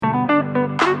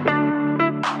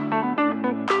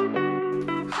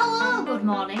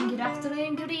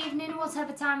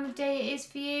whatever time of day it is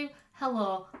for you,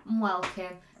 hello and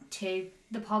welcome to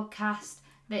the podcast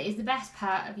that is the best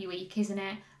part of your week, isn't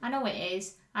it? I know it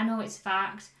is. I know it's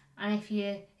fact. And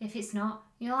if it's not,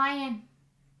 you're lying.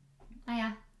 Oh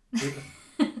yeah.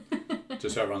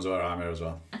 Just so everyone's aware, I'm here as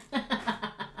well.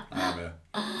 I am here.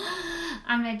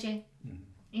 I'm Reggie.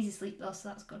 He's asleep though, so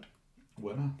that's good.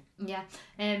 Winner. Yeah.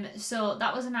 So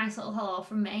that was a nice little hello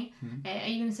from me. Are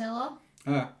you going to say hello?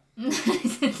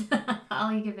 How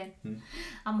are you giving?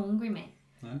 I'm hungry, mate.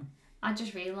 Yeah. I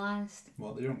just realised.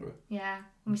 What, are you hungry? Yeah.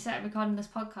 When we started recording this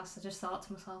podcast, I just thought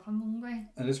to myself, I'm hungry.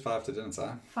 It is 5 to dinner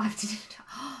time. 5 to dinner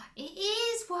time. It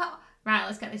is? What? Right,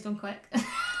 let's get this done quick.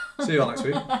 See you all next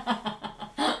week.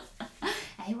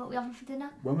 Hey, what are we having for dinner?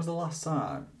 When was the last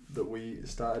time that we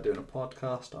started doing a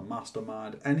podcast, a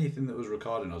mastermind, anything that was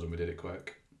recording us and we did it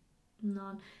quick?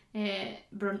 None.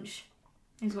 Brunch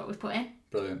is what we've put in.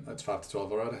 Brilliant. It's 5 to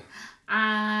 12 already.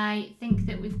 I think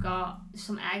that we've got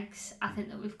some eggs. I think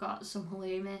that we've got some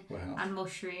halloumi and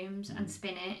mushrooms and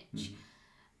spinach.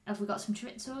 Have we got some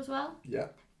chorizo as well? Yeah.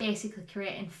 Basically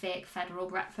creating fake federal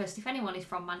breakfast. If anyone is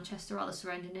from Manchester or the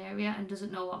surrounding area and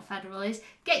doesn't know what federal is,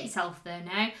 get yourself there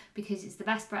now, because it's the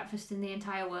best breakfast in the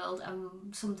entire world,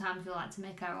 and sometimes we like to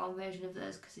make our own version of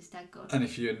theirs because it's dead good. And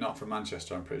if you're not from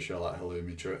Manchester, I'm pretty sure like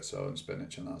halloumi, chorizo and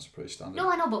spinach, and that's pretty standard.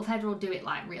 No, I know, but federal do it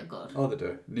like real good. Oh, they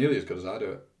do. Nearly as good as I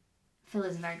do it. Phil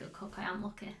is a very good cook. I am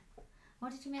lucky.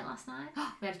 What did you make last night?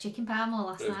 We had a chicken parmo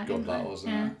last night. It was good, that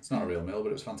wasn't it? It's not a real meal, but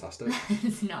it was fantastic.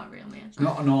 It's not a real meal. It's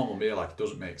not a normal meal, like it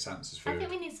doesn't make sense as food. I think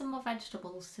we need some more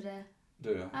vegetables today. Do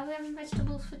you? Are we having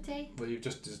vegetables for tea? Well, you've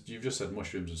just said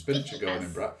mushrooms and spinach are going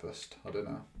in breakfast. I don't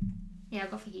know. Yeah,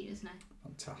 I've got fajitas now.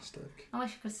 Fantastic. I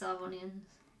wish I could still have onions.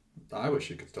 I wish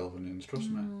you could still have onions,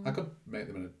 trust me. I could make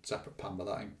them in a separate pan, but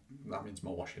that means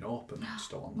more washing up, and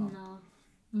still want that.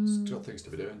 No. Still things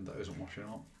to be doing that isn't washing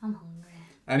up. I'm hungry.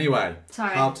 Anyway,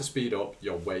 Sorry. How to speed up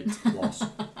your weight loss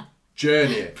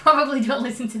journey. Probably don't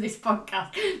listen to this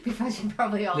podcast because you're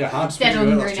probably all how to speed dead up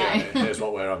your hungry weight now. loss journey. Here's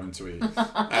what we're having to eat.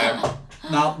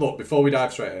 Now, look, before we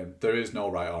dive straight in, there is no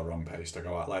right or wrong pace to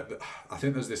go at. Like, I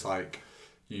think there's this like,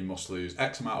 you must lose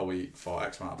X amount of weight for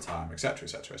X amount of time, etc.,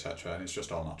 etc., etc., and it's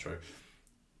just all not true.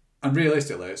 And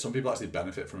realistically, some people actually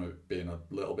benefit from it being a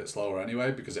little bit slower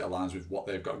anyway, because it aligns with what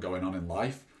they've got going on in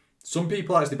life. Some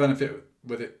people actually benefit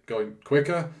with it going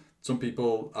quicker. Some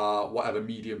people, whatever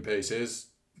medium pace is,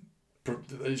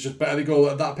 it's just better to go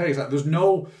at that pace. Like, there's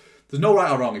no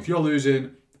right or wrong. If you're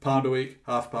losing £1 a week,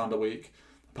 £half a week,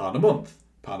 £1 a month,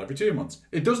 £1 every 2 months,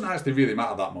 it doesn't actually really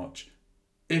matter that much.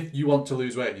 If you want to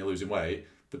lose weight and you're losing weight,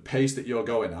 the pace that you're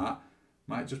going at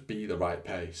might just be the right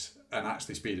pace, and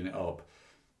actually speeding it up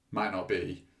might not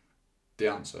be the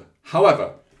answer.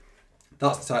 However,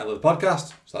 that's the title of the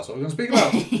podcast, so that's what we're going to speak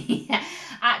about. Yeah.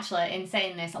 Actually, in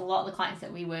saying this, a lot of the clients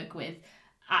that we work with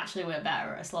actually work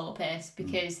better at a slower pace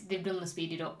because they've done the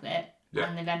speeded up bit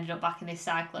and they've ended up back in this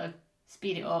cycle of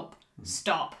speed it up,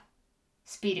 stop,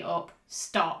 speed it up,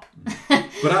 stop.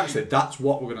 But actually, that's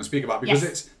what we're going to speak about,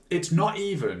 because it's not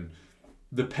even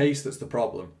the pace that's the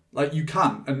problem. Like, you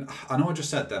can, and I know I just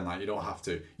said then, like, you don't have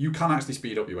to. You can actually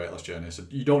speed up your weight loss journey, so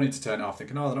you don't need to turn it off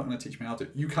thinking, oh, they're not going to teach me how to.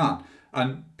 You can.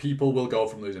 And people will go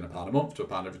from losing £1 a month to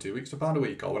 £1 every 2 weeks to £1 a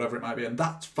week, or whatever it might be, and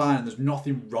that's fine. There's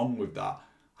nothing wrong with that.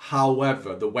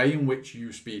 However, the way in which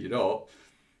you speed it up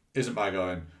isn't by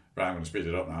going, right, I'm going to speed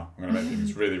it up now. I'm going to make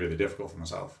things really, really difficult for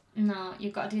myself. No,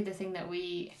 you've got to do the thing that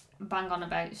we bang on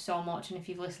about so much, and if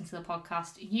you've listened to the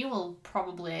podcast, you will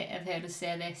probably have heard us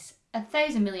say this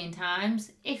 1,000 million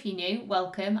times. If you're new,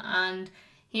 welcome, and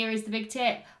here is the big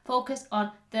tip. Focus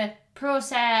on the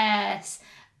process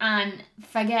and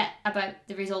forget about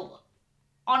the result.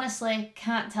 Honestly,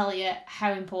 can't tell you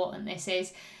how important this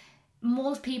is.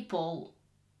 Most people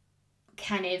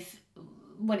kind of,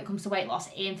 when it comes to weight loss,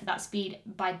 aim for that speed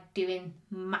by doing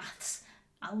maths.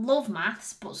 I love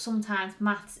maths, but sometimes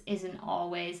maths isn't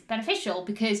always beneficial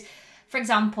because, for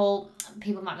example,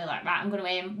 people might be like, right, I'm going to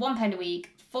aim £1 a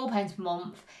week, £4 per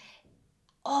month,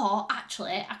 or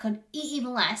actually I could eat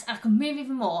even less, I could move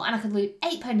even more, and I could lose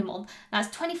 £8 a month.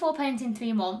 That's £24 in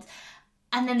 3 months.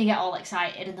 And then they get all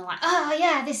excited and they're like, oh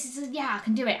yeah, I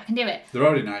can do it. They're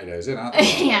already 90 days in, aren't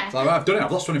they? Yeah. It's like, I've done it,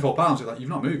 I've lost 24 pounds. It's like, you've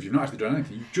not moved, you've not actually done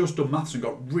anything. You've just done maths and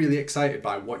got really excited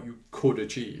by what you could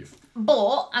achieve.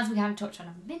 But, as we kind of touched on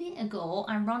a minute ago,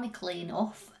 ironically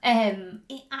enough,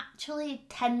 it actually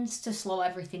tends to slow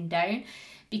everything down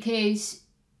because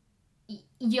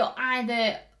you're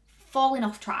either falling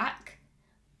off track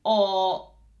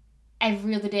or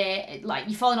every other day, like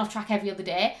you're falling off track every other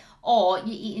day, or you're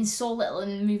eating so little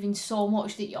and moving so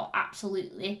much that you're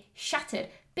absolutely shattered.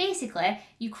 Basically,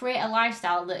 you create a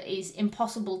lifestyle that is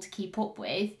impossible to keep up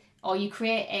with or you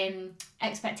create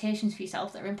expectations for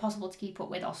yourself that are impossible to keep up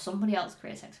with, or somebody else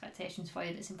creates expectations for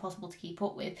you that's impossible to keep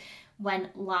up with, when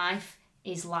life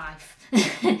is life.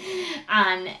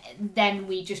 And then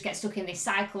we just get stuck in this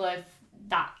cycle of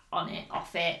that on it,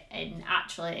 off it, and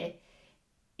actually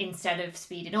instead of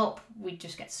speeding up, we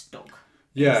just get stuck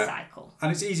in the cycle.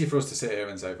 And it's easy for us to sit here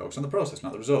and say focus on the process,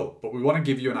 not the result. But we want to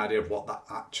give you an idea of what that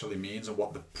actually means and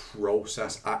what the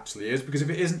process actually is. Because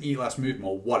if it isn't eat less, move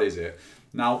more, what is it?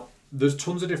 Now, there's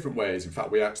tons of different ways. In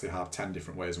fact, we actually have 10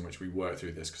 different ways in which we work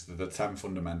through this, because they're the 10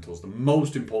 fundamentals, the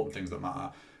most important things that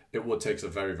matter. It would take us a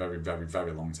very, very, very,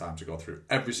 very long time to go through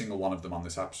every single one of them on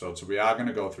this episode. So we are going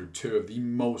to go through 2 of the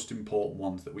most important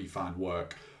ones that we find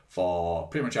work for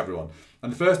pretty much everyone.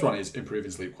 And the first one is improving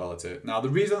sleep quality. Now, the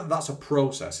reason that that's a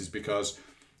process is because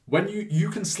when you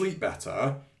can sleep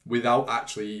better without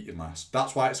actually eating less.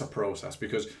 That's why it's a process,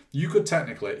 because you could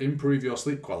technically improve your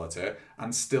sleep quality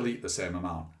and still eat the same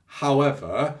amount.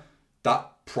 However,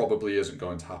 that probably isn't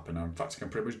going to happen. In fact, I can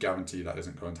pretty much guarantee that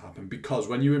isn't going to happen, because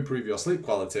when you improve your sleep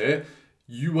quality,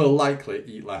 you will likely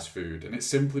eat less food. And it's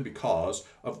simply because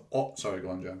of... Oh, sorry, go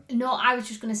on, Jen. No, I was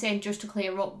just going to say, just to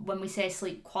clear up, when we say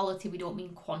sleep quality, we don't mean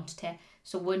quantity.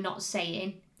 So we're not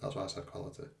saying... That's why I said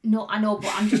quality. No, I know,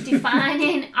 but I'm just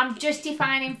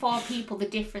defining for people the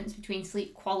difference between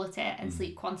sleep quality and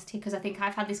sleep quantity, because I think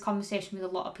I've had this conversation with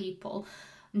a lot of people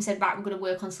and said, right, we're going to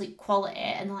work on sleep quality,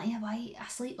 and they're like, yeah, but I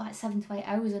sleep like 7 to 8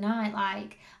 hours a night,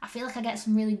 like I feel like I get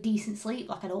some really decent sleep,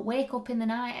 like I don't wake up in the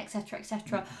night, etc,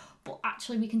 etc. But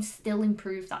actually we can still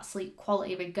improve that sleep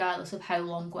quality regardless of how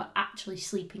long we're actually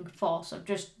sleeping for. So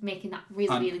just making that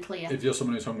really clear. If you're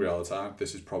someone who's hungry all the time,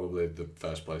 this is probably the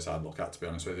first place I'd look at, to be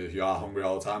honest with you. If you are hungry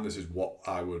all the time, this is what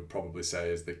I would probably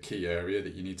say is the key area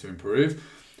that you need to improve.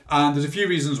 And there's a few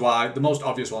reasons why. The most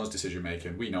obvious one is decision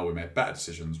making. We know we make better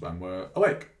decisions when we're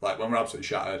awake. Like when we're absolutely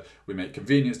shattered, we make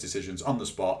convenience decisions on the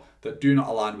spot that do not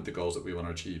align with the goals that we want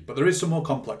to achieve. But there is some more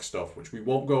complex stuff, which we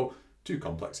won't go too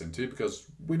complex into, because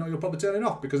we know you'll probably turn it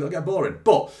off because it'll get boring.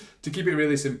 But to keep it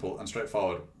really simple and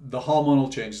straightforward, the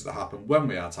hormonal changes that happen when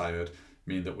we are tired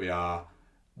mean that we are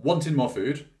wanting more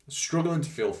food, struggling to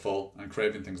feel full, and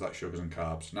craving things like sugars and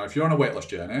carbs. Now, if you're on a weight loss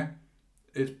journey,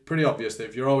 it's pretty obvious that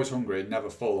if you're always hungry, never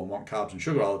full, and want carbs and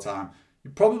sugar all the time,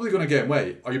 you're probably going to gain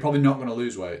weight, or you're probably not going to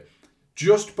lose weight.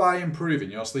 Just by improving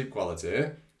your sleep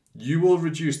quality, you will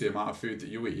reduce the amount of food that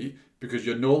you eat, because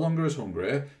you're no longer as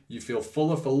hungry, you feel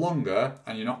fuller for longer,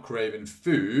 and you're not craving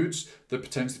foods that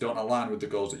potentially don't align with the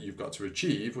goals that you've got to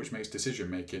achieve, which makes decision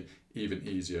making even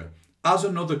easier. As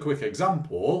another quick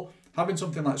example, having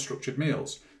something like structured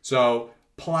meals. So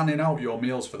planning out your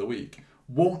meals for the week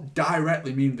won't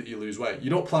directly mean that you lose weight.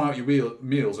 You don't plan out your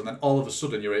meals and then all of a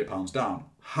sudden you're 8 pounds down.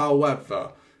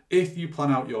 However, if you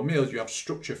plan out your meals, you have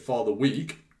structure for the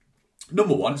week.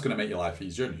 Number one, it's going to make your life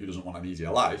easier, and who doesn't want an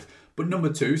easier life? But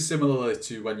number two, similarly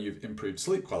to when you've improved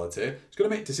sleep quality, it's going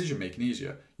to make decision making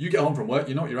easier. You get home from work,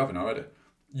 you know what you're having already.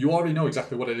 You already know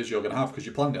exactly what it is you're going to have because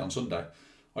you planned it on Sunday.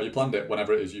 Or you planned it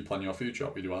whenever it is you plan your food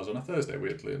shop. We do ours on a Thursday,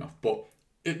 weirdly enough. But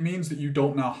it means that you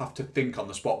don't now have to think on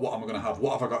the spot, what am I going to have?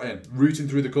 What have I got in? Rooting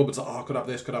through the cupboards, like, I could have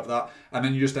this, could have that. And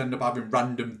then you just end up having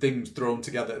random things thrown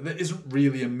together. That isn't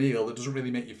really a meal. That doesn't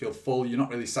really make you feel full. You're not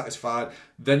really satisfied.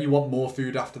 Then you want more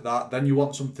food after that. Then you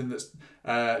want something that's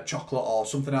chocolate or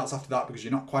something else after that, because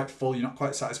you're not quite full, you're not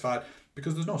quite satisfied,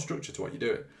 because there's no structure to what you're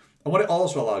doing. And what it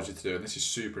also allows you to do, and this is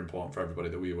super important for everybody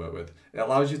that we work with, it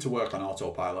allows you to work on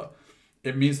autopilot.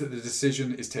 It means that the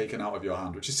decision is taken out of your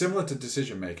hand, which is similar to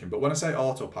decision making. But when I say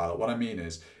autopilot, what I mean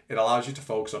is it allows you to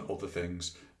focus on other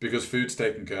things, because food's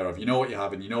taken care of. You know what you're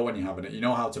having, you know when you're having it, you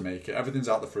know how to make it. Everything's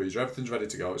out the freezer, everything's ready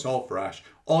to go. It's all fresh.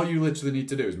 All you literally need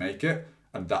to do is make it,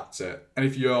 and that's it. And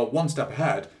if you're one step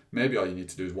ahead, maybe all you need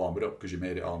to do is warm it up because you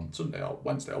made it on Sunday or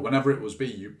Wednesday or whenever it was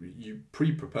you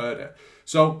pre-prepared it.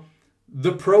 So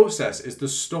the process is the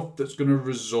stuff that's going to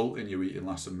result in you eating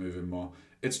less and moving more.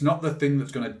 It's not the thing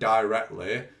that's going to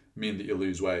directly mean that you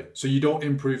lose weight. So you don't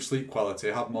improve sleep quality,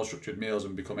 have more structured meals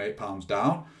and become 8 pounds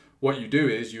down. What you do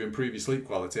is you improve your sleep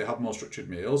quality, have more structured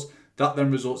meals. That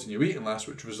then results in you eating less,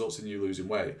 which results in you losing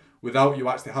weight without you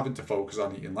actually having to focus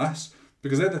on eating less.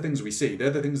 Because they're the things we see. They're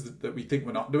the things that we think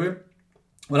we're not doing.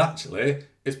 Well, actually,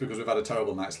 it's because we've had a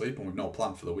terrible night's sleep and we've no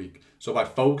plan for the week. So by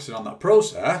focusing on that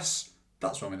process,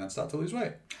 that's when we then start to lose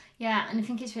weight. Yeah, and I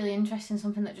think it's really interesting,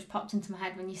 something that just popped into my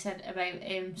head when you said about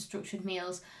structured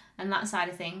meals and that side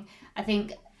of thing. I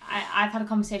think I've had a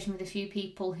conversation with a few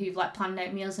people who've like planned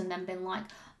out meals and then been like,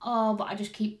 oh, but I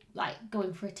just keep like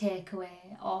going for a takeaway,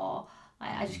 or like,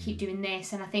 I just keep doing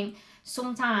this. And I think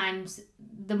sometimes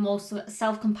the most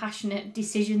self-compassionate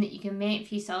decision that you can make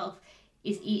for yourself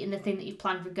is eating the thing that you've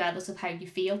planned regardless of how you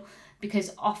feel.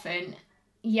 Because often,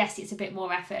 yes, it's a bit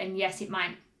more effort, and yes, it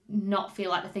might not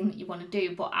feel like the thing that you want to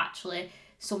do, but actually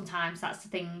sometimes that's the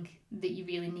thing that you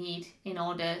really need in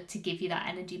order to give you that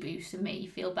energy boost and make you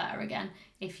feel better again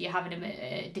if you're having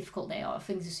a difficult day or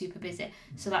things are super busy.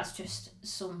 So that's just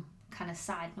some kind of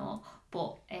side note.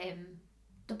 But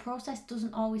the process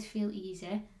doesn't always feel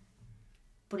easy,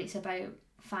 but it's about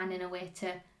finding a way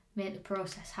to make the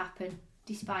process happen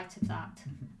despite of that,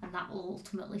 and that will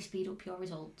ultimately speed up your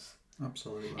results.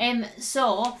 Absolutely.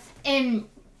 So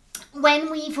when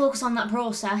we focus on that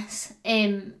process,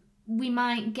 we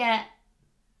might get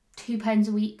 2 pounds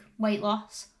a week weight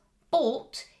loss,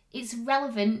 but it's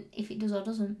relevant if it does or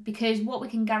doesn't, because what we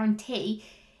can guarantee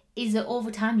is that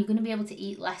over time you're going to be able to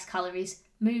eat less calories,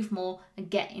 move more, and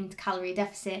get into calorie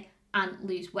deficit and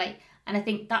lose weight. And I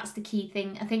think that's the key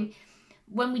thing. I think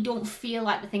when we don't feel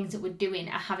like the things that we're doing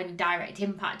are having a direct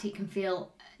impact, it can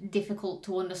feel difficult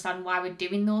to understand why we're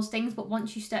doing those things. But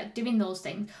once you start doing those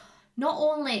things, not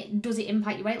only does it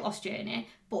impact your weight loss journey,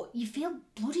 but you feel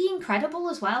bloody incredible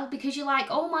as well, because you're like,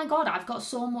 oh my God, I've got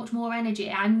so much more energy.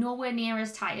 I'm nowhere near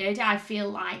as tired. I feel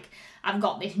like I've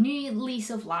got this new lease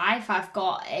of life. I've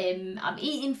got, I'm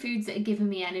eating foods that are giving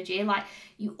me energy. Like,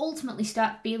 you ultimately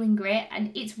start feeling great,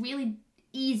 and it's really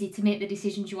easy to make the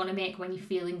decisions you want to make when you're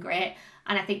feeling great.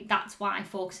 And I think that's why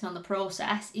focusing on the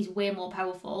process is way more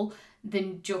powerful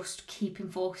than just keeping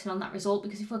focusing on that result.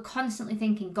 Because if we're constantly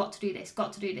thinking, got to do this,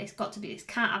 got to do this, got to do this,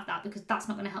 can't have that because that's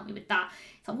not going to help me with that,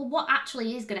 it's like, well, what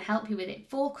actually is going to help you with it?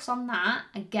 Focus on that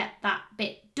and get that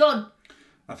bit done.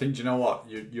 I think, do you know what?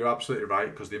 You're absolutely right,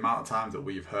 because the amount of times that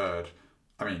we've heard,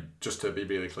 I mean, just to be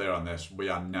really clear on this, we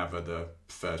are never the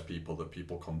first people that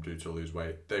people come to lose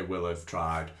weight. They will have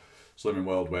tried Slimming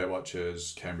World, Weight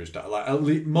Watchers, Cambridge, like at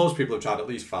least, most people have tried at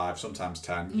least 5, sometimes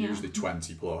 10, usually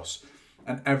 20 plus.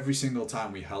 And every single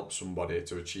time we help somebody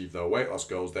to achieve their weight loss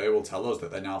goals, they will tell us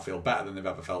that they now feel better than they've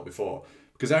ever felt before.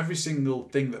 Because every single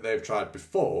thing that they've tried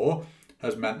before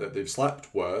has meant that they've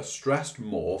slept worse, stressed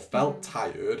more, felt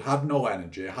tired, had no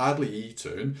energy, hardly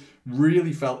eaten,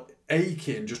 really felt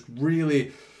aching, just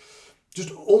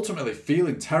ultimately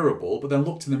feeling terrible, but then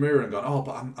looked in the mirror and gone, oh,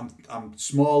 but I'm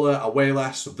smaller, I weigh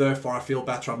less, so therefore I feel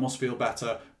better, I must feel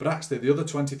better. But actually the other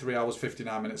 23 hours,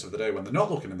 59 minutes of the day when they're not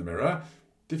looking in the mirror,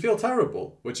 they feel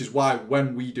terrible, which is why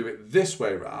when we do it this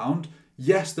way round,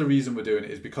 yes, the reason we're doing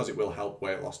it is because it will help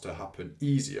weight loss to happen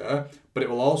easier, but it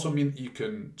will also mean that you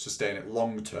can sustain it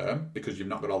long term because you've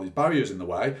not got all these barriers in the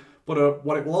way. But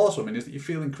what it will also mean is that you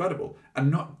feel incredible,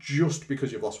 and not just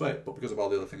because you've lost weight, but because of all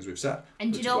the other things we've said.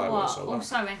 And do you know what?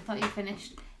 Sorry, I thought you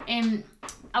finished.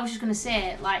 I was just going to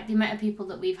say, like, the amount of people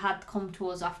that we've had come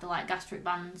to us after, like, gastric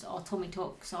bands or tummy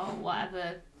tucks or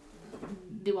whatever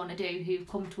they want to do, who've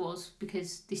come to us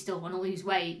because they still want to lose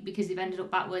weight, because they've ended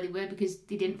up back where they were because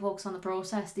they didn't focus on the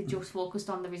process, they just focused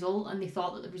on the result, and they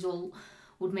thought that the result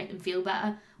would make them feel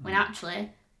better, when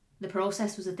actually the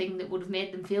process was the thing that would have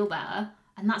made them feel better.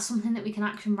 And that's something that we can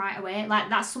action right away. Like,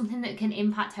 that's something that can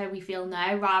impact how we feel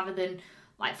now, rather than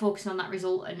like focusing on that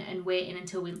result and waiting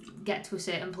until we get to a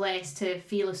certain place to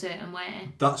feel a certain way.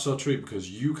 That's so true, because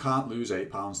you can't lose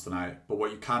 8 pounds tonight, but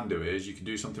what you can do is you can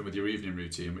do something with your evening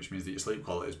routine, which means that your sleep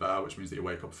quality is better, which means that you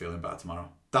wake up feeling better tomorrow.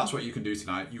 That's what you can do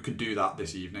tonight. You can do that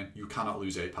this evening. You cannot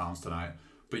lose 8 pounds tonight,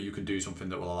 but you can do something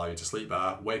that will allow you to sleep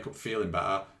better, wake up feeling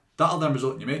better. That'll then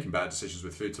result in you making better decisions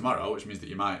with food tomorrow, which means that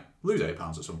you might lose 8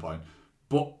 pounds at some point.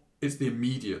 But it's the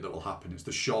immediate that will happen. It's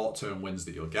the short-term wins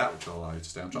that you'll get, which will allow you to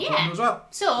stay on track as well.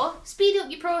 So, speed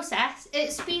up your process,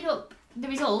 speed up the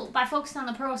result by focusing on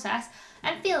the process,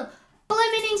 and feel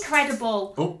blooming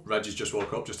incredible. Oh, Reggie's just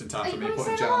woke up just in time for me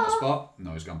putting Jen on the spot.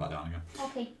 No, he's gone back down again.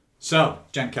 Okay. So,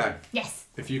 Jen K. Yes.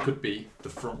 If you could be the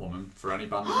front woman for any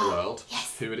band in the world,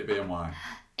 yes, who would it be and why?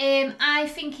 I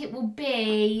think it will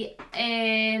be...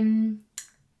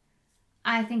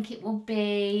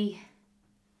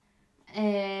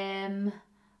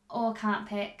 I can't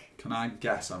pick. Can I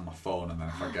guess on my phone, and then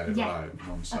if I get it right,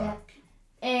 1 sec.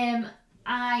 Okay.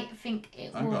 I think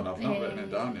it will be... I've not written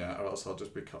it down yet, or else I'll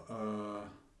just be... That's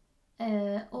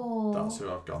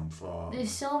who I've gone for.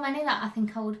 There's so many that I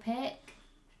think I would pick.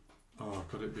 Oh,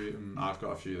 could it be... I've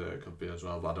got a few that it could be as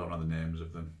well, but I don't know the names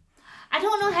of them. I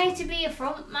don't know how to be a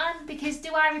front man, because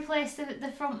do I replace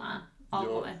the front man? I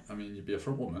mean, you'd be a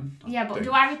front woman. Yeah, but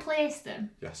do I replace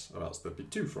them? Yes, or else there'd be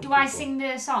 2 front Do people. I sing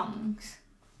the songs?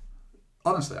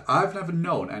 Honestly, I've never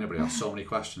known anybody ask so many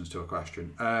questions to a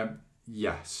question.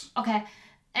 Yes. Okay.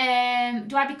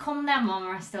 Do I become them, or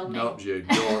am I still me? No,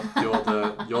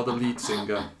 you're the lead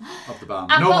singer of the band.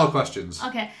 More questions.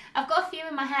 Okay, I've got a few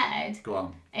in my head. Go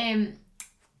on.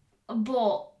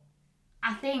 But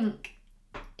I think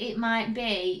it might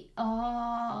be.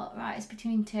 Oh, right, it's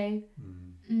between two.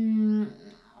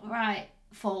 Right,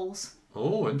 Falls.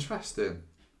 Oh, interesting.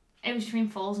 It was between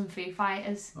Falls and Foo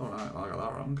Fighters. All right, well, I got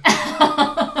that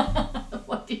wrong.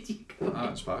 What did you go with?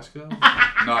 Oh, Spice Girls.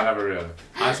 No, I never really.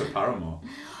 I said Paramore.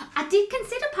 I did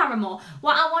consider Paramore.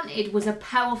 What I wanted was a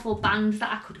powerful band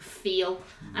that I could feel,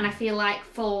 and I feel like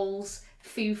Falls,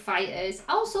 Foo Fighters,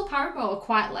 also Paramore are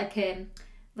quite like a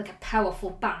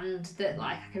powerful band that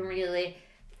like I can really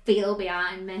feel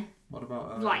behind me. What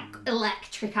about Like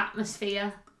electric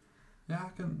atmosphere. Yeah, I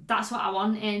can. That's what I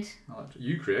wanted.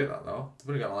 You create that though. You've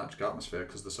only got an electric atmosphere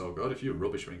because they're so good. If you're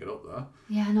rubbish when you get up there.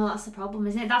 Yeah, I know that's the problem,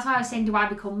 isn't it? That's why I was saying, do I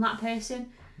become that person?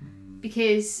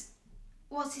 Because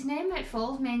what's his name at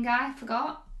Falls? Main guy, I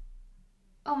forgot.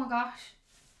 Oh my gosh,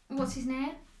 what's his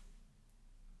name?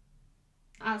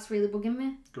 That's really bugging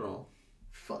me. Grohl.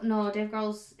 No, Dave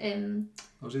Grohl's.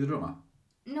 Was he the drummer?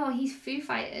 No, he's Foo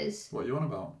Fighters. What are you on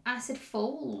about? I said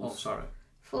Foles. Oh, sorry.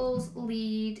 Foles,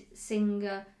 lead,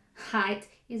 singer, height.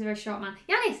 He's a very short man.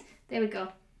 Yanis! There we go.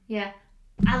 Yeah.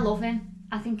 I love him.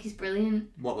 I think he's brilliant.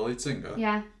 What, the lead singer?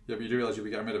 Yeah. Yeah, but you do realise you'll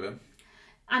be getting rid of him?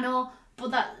 I know,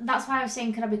 but that's why I was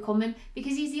saying could I become him?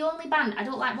 Because he's the only band. I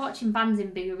don't like watching bands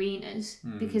in big arenas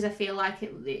because I feel like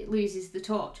it loses the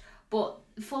touch. But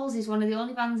Foles is one of the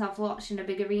only bands I've watched in a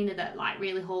big arena that like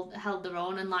really held their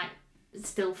own and like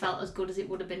still felt as good as it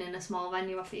would have been in a small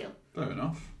venue, I feel. Fair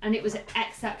enough. And it was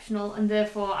exceptional, and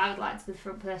therefore I would like to be the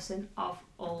front person of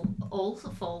all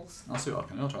Falls. I'll see what I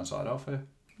can do. I'll try and side off here.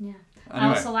 Yeah. Anyway. I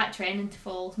also like Training to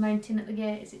Falls. Mountain at the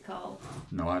Gate, is it called?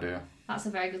 No idea. That's a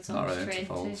very good song Not to really train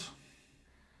into Falls.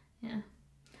 to. Yeah.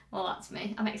 Well, that's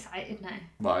me. I'm excited now.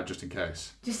 Well, just in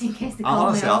case. Just in case they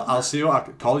call me up. I'll see what I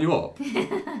can call you up.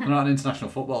 I'm not an international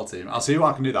football team. I'll see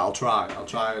what I can do. I'll try.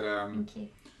 Thank you.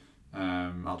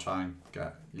 I'll try and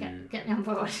get you. Get me on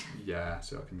board. Yeah,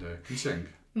 see what I can do. Can you sing?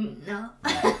 No.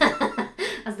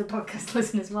 As the podcast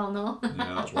listeners well know.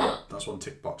 Yeah, that's one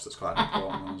tick box that's quite an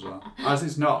important one as well. As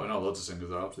it's not, we know loads of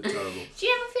singers are absolutely terrible. Do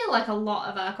you ever feel like a lot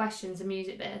of our questions are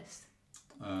music based?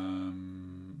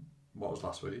 What was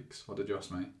last week's? What did you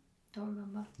ask me? Don't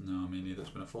remember. No, me neither.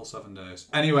 It's been a full 7 days.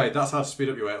 Anyway, that's how to speed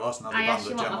up your weight loss, and that's I the band asked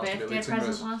you that what Jen my wants to be birthday lead singers.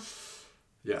 present was.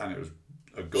 Yeah, and it was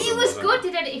a good It one, was wasn't good,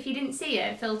 it? did it? If you didn't see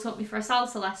it, Phil took me for a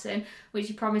salsa lesson, which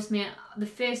he promised me the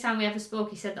first time we ever spoke.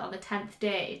 He said that on the 10th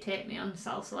day he'd take me on a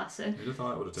salsa lesson. You'd have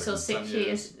thought it would have taken So 6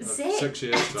 years. 6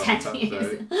 years to have 10 the 10th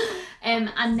years. day.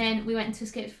 And then we went to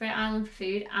Escape Spirit Island for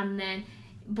food, and then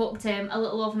booked a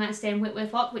little overnight stay in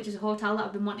Whitworth Lock, which is a hotel that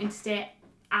I've been wanting to stay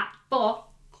at for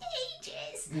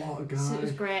ages. What a guy. So it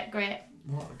was great.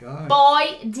 What a guy.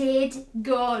 Boy, did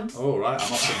good. All right,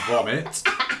 I'm off to vomit.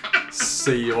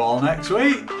 See you all next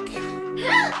week.